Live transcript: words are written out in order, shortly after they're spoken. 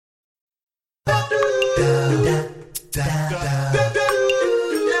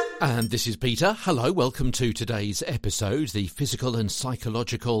And this is Peter. Hello, welcome to today's episode, the physical and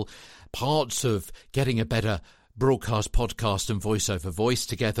psychological parts of getting a better broadcast, podcast and voiceover voice,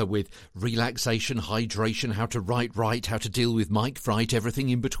 together with relaxation, hydration, how to write right, how to deal with mic fright, everything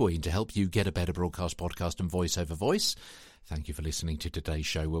in between to help you get a better broadcast, podcast and voiceover voice. Thank you for listening to today's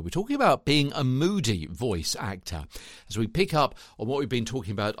show, where we're talking about being a moody voice actor, as we pick up on what we've been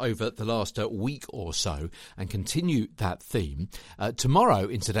talking about over the last week or so and continue that theme. Tomorrow,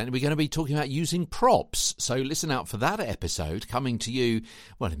 incidentally, we're going to be talking about using props. So listen out for that episode coming to you,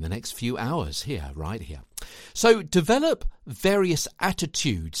 well, in the next few hours here, right here. So develop various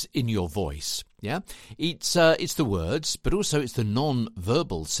attitudes in your voice. Yeah, it's the words, but also it's the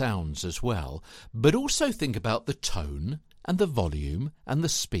non-verbal sounds as well. But also think about the tone and the volume and the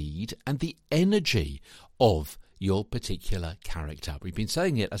speed and the energy of your particular character. We've been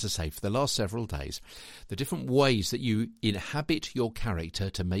saying it, as I say, for the last several days, the different ways that you inhabit your character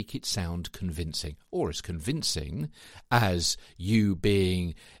to make it sound convincing, or as convincing as you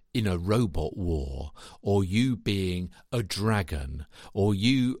being in a robot war, or you being a dragon, or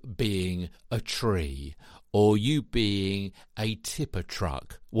you being a tree, or you being a tipper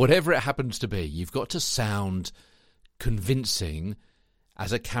truck. Whatever it happens to be, you've got to sound convincing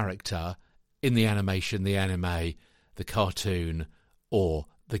as a character in the animation, the anime, the cartoon, or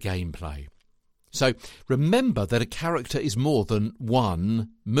the gameplay. So remember that a character is more than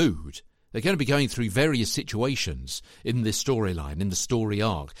one mood. They're going to be going through various situations in this storyline, in the story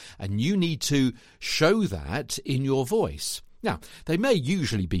arc, and you need to show that in your voice. Now, they may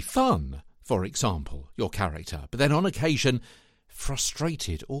usually be fun, for example, your character, but then on occasion,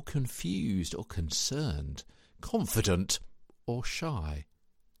 frustrated or confused or concerned, confident or shy,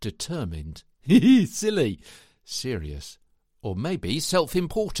 determined, silly, serious, or maybe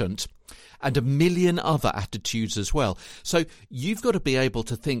self-important, and a million other attitudes as well. So you've got to be able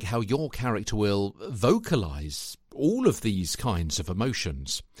to think how your character will vocalise all of these kinds of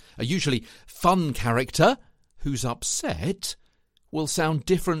emotions. A usually fun character who's upset will sound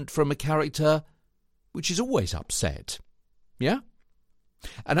different from a character which is always upset. Yeah?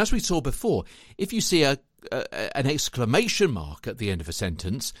 And as we saw before, if you see an exclamation mark at the end of a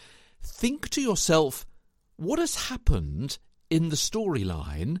sentence, think to yourself, what has happened in the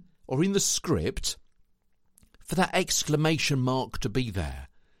storyline or in the script for that exclamation mark to be there?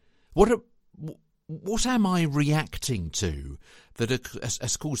 What am I reacting to that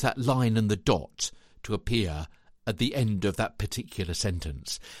has caused that line and the dot to appear at the end of that particular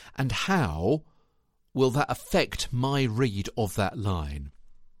sentence? And how will that affect my read of that line?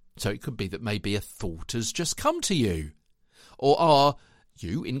 So it could be that maybe a thought has just come to you. Or are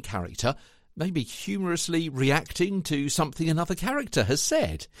you, in character, maybe humorously reacting to something another character has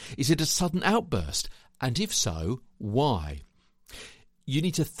said? Is it a sudden outburst? And if so, why? You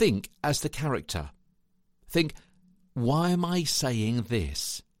need to think as the character. Think, why am I saying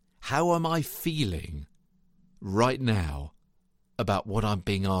this? How am I feeling right now about what I'm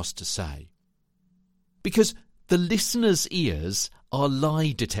being asked to say? Because the listener's ears are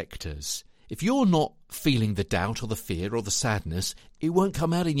lie detectors. If you're not feeling the doubt or the fear or the sadness, it won't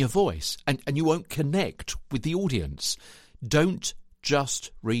come out in your voice and you won't connect with the audience. Don't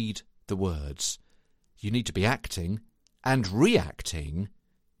just read the words. You need to be acting and reacting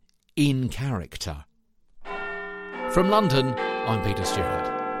in character. From London, I'm Peter Stewart.